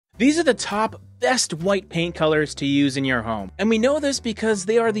These are the top best white paint colors to use in your home. And we know this because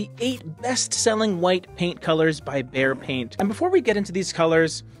they are the 8 best-selling white paint colors by Behr Paint. And before we get into these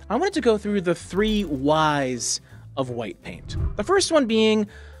colors, I wanted to go through the 3 whys of white paint. The first one being,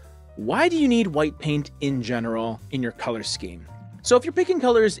 why do you need white paint in general in your color scheme? So if you're picking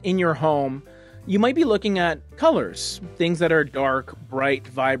colors in your home, you might be looking at colors, things that are dark, bright,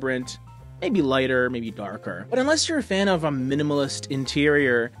 vibrant, maybe lighter, maybe darker. But unless you're a fan of a minimalist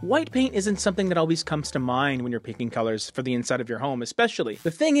interior, white paint isn't something that always comes to mind when you're picking colors for the inside of your home, especially. The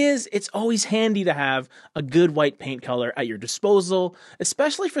thing is, it's always handy to have a good white paint color at your disposal,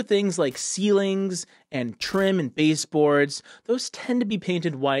 especially for things like ceilings and trim and baseboards. Those tend to be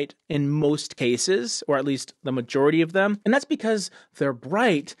painted white in most cases, or at least the majority of them, and that's because they're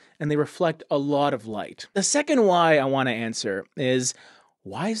bright and they reflect a lot of light. The second why I want to answer is,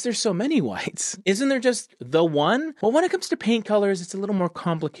 why is there so many whites? Isn't there just the one? Well, when it comes to paint colors, it's a little more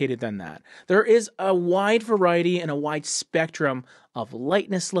complicated than that. There is a wide variety and a wide spectrum of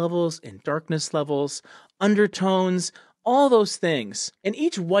lightness levels and darkness levels, undertones, all those things. And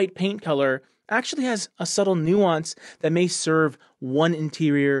each white paint color actually has a subtle nuance that may serve one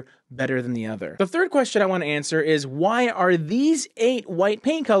interior better than the other. The third question I want to answer is, why are these 8 white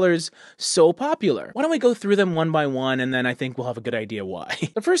paint colors so popular? Why don't we go through them one by one, and then I think we'll have a good idea why.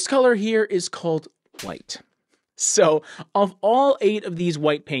 The first color here is called white. So of all 8 of these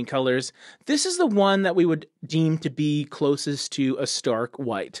white paint colors, this is the one that we would deem to be closest to a stark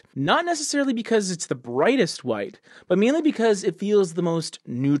white. Not necessarily because it's the brightest white, but mainly because it feels the most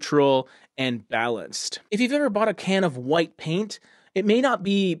neutral and balanced. If you've ever bought a can of white paint, it may not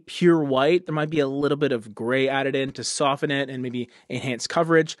be pure white. There might be a little bit of gray added in to soften it and maybe enhance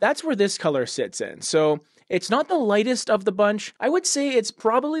coverage. That's where this color sits in. So it's not the lightest of the bunch. I would say it's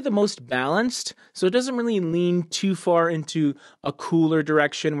probably the most balanced, so it doesn't really lean too far into a cooler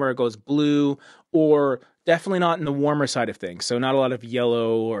direction where it goes blue, or definitely not in the warmer side of things, so not a lot of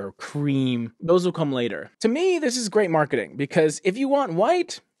yellow or cream. Those will come later. To me, this is great marketing, because if you want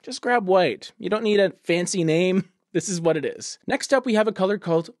white, just grab white. You don't need a fancy name. This is what it is. Next up, we have a color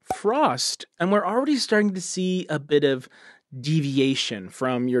called Frost, and we're already starting to see a bit of deviation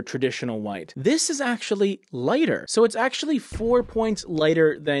from your traditional white. This is actually lighter. So it's actually 4 points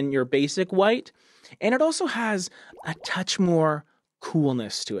lighter than your basic white, and it also has a touch more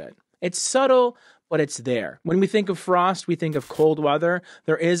coolness to it. It's subtle, but it's there. When we think of frost, we think of cold weather.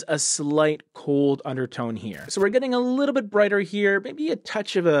 There is a slight cold undertone here. So we're getting a little bit brighter here, maybe a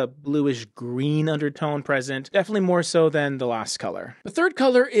touch of a bluish green undertone present, definitely more so than the last color. The third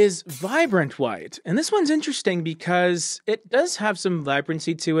color is vibrant white. And this one's interesting because it does have some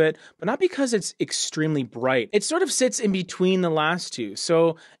vibrancy to it, but not because it's extremely bright. It sort of sits in between the last two.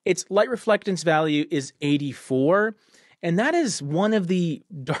 So its light reflectance value is 84. And that is one of the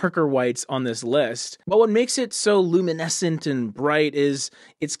darker whites on this list. But what makes it so luminescent and bright is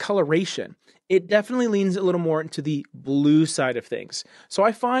its coloration. It definitely leans a little more into the blue side of things. So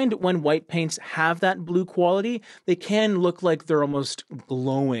I find when white paints have that blue quality, they can look like they're almost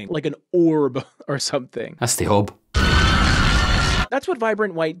glowing, like an orb or something. That's the hub. That's what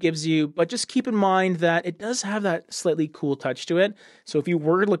vibrant white gives you, but just keep in mind that it does have that slightly cool touch to it. So if you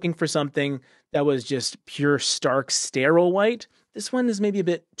were looking for something that was just pure, stark, sterile white, this one is maybe a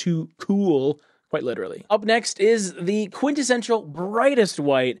bit too cool, quite literally. Up next is the quintessential brightest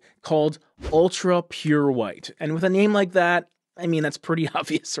white called Ultra Pure White. And with a name like that, I mean, that's pretty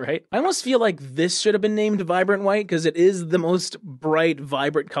obvious, right? I almost feel like this should have been named Vibrant White because it is the most bright,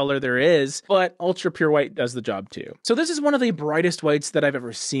 vibrant color there is, but Ultra Pure White does the job too. So this is one of the brightest whites that I've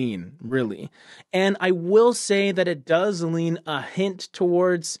ever seen, really. And I will say that it does lean a hint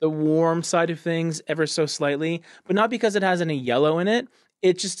towards the warm side of things ever so slightly, but not because it has any yellow in it.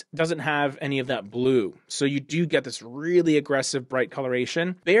 It just doesn't have any of that blue. So you do get this really aggressive bright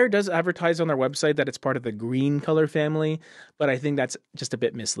coloration. Behr does advertise on their website that it's part of the green color family, but I think that's just a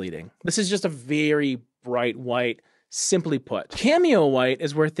bit misleading. This is just a very bright white, simply put. Cameo white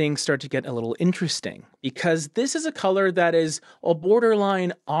is where things start to get a little interesting, because this is a color that is a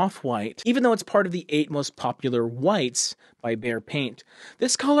borderline off-white, even though it's part of the 8 most popular whites by Behr Paint.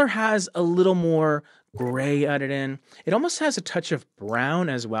 This color has a little more gray added in. It almost has a touch of brown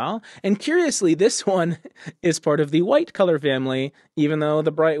as well. And curiously, this one is part of the white color family, even though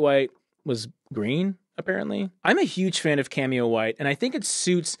the bright white was green, apparently. I'm a huge fan of Cameo White, and I think it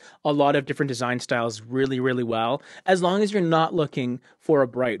suits a lot of different design styles really, really well, as long as you're not looking for a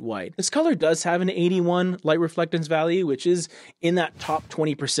bright white. This color does have an 81 light reflectance value, which is in that top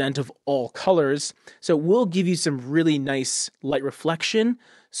 20% of all colors. So it will give you some really nice light reflection,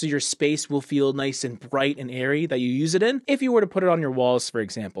 so your space will feel nice and bright and airy that you use it in if you were to put it on your walls, for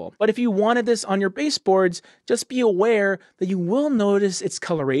example. But if you wanted this on your baseboards, just be aware that you will notice its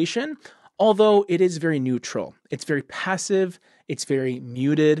coloration, although it is very neutral. It's very passive, it's very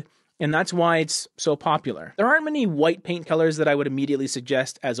muted, and that's why it's so popular. There aren't many white paint colors that I would immediately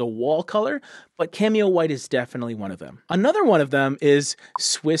suggest as a wall color, but cameo white is definitely one of them. Another one of them is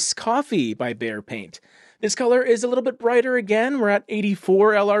Swiss Coffee by Behr Paint. This color is a little bit brighter again. We're at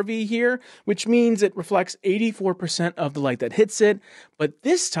 84 LRV here, which means it reflects 84% of the light that hits it. But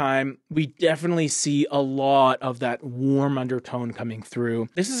this time, we definitely see a lot of that warm undertone coming through.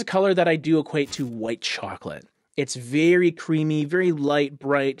 This is a color that I do equate to white chocolate. It's very creamy, very light,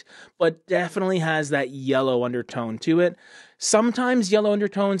 bright, but definitely has that yellow undertone to it. Sometimes yellow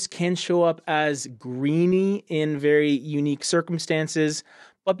undertones can show up as greeny in very unique circumstances,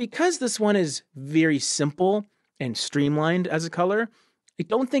 but because this one is very simple and streamlined as a color, I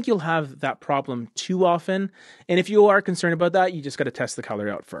don't think you'll have that problem too often. And if you are concerned about that, you just got to test the color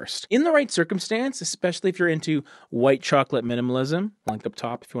out first. In the right circumstance, especially if you're into white chocolate minimalism, link up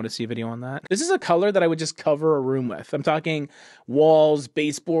top if you want to see a video on that. This is a color that I would just cover a room with. I'm talking walls,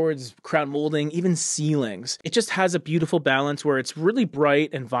 baseboards, crown molding, even ceilings. It just has a beautiful balance where it's really bright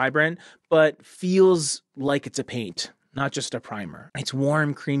and vibrant, but feels like it's a paint, not just a primer. It's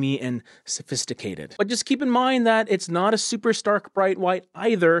warm, creamy, and sophisticated. But just keep in mind that it's not a super stark bright white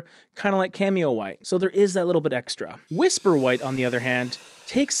either, kind of like cameo white. So there is that little bit extra. Whisper white, on the other hand,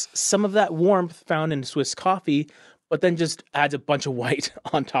 takes some of that warmth found in Swiss Coffee, but then just adds a bunch of white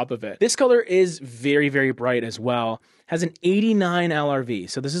on top of it. This color is very, very bright as well. Has an 89 LRV,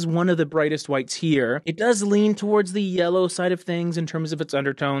 so this is one of the brightest whites here. It does lean towards the yellow side of things in terms of its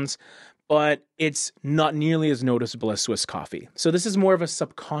undertones, but it's not nearly as noticeable as Swiss Coffee. So this is more of a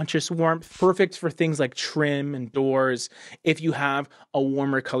subconscious warmth, perfect for things like trim and doors, if you have a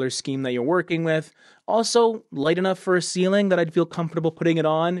warmer color scheme that you're working with. Also, light enough for a ceiling that I'd feel comfortable putting it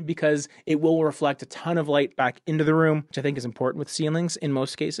on because it will reflect a ton of light back into the room, which I think is important with ceilings in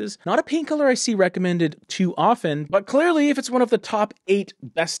most cases. Not a paint color I see recommended too often, but clearly if it's one of the top 8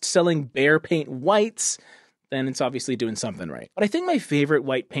 best-selling Behr Paint whites, then it's obviously doing something right. But I think my favorite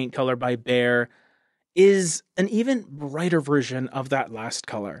white paint color by Behr is an even brighter version of that last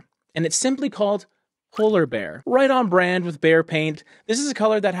color. And it's simply called Polar Bear. Right on brand with Behr Paint. This is a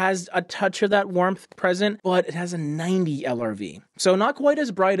color that has a touch of that warmth present, but it has a 90 LRV. So not quite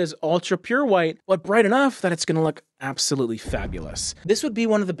as bright as Ultra Pure White, but bright enough that it's gonna look absolutely fabulous. This would be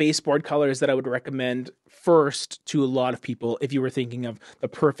one of the baseboard colors that I would recommend first to a lot of people if you were thinking of the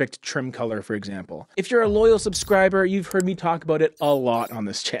perfect trim color, for example. If you're a loyal subscriber, you've heard me talk about it a lot on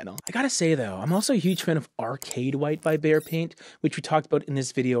this channel. I gotta say though, I'm also a huge fan of Arcade White by Behr Paint, which we talked about in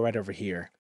this video right over here.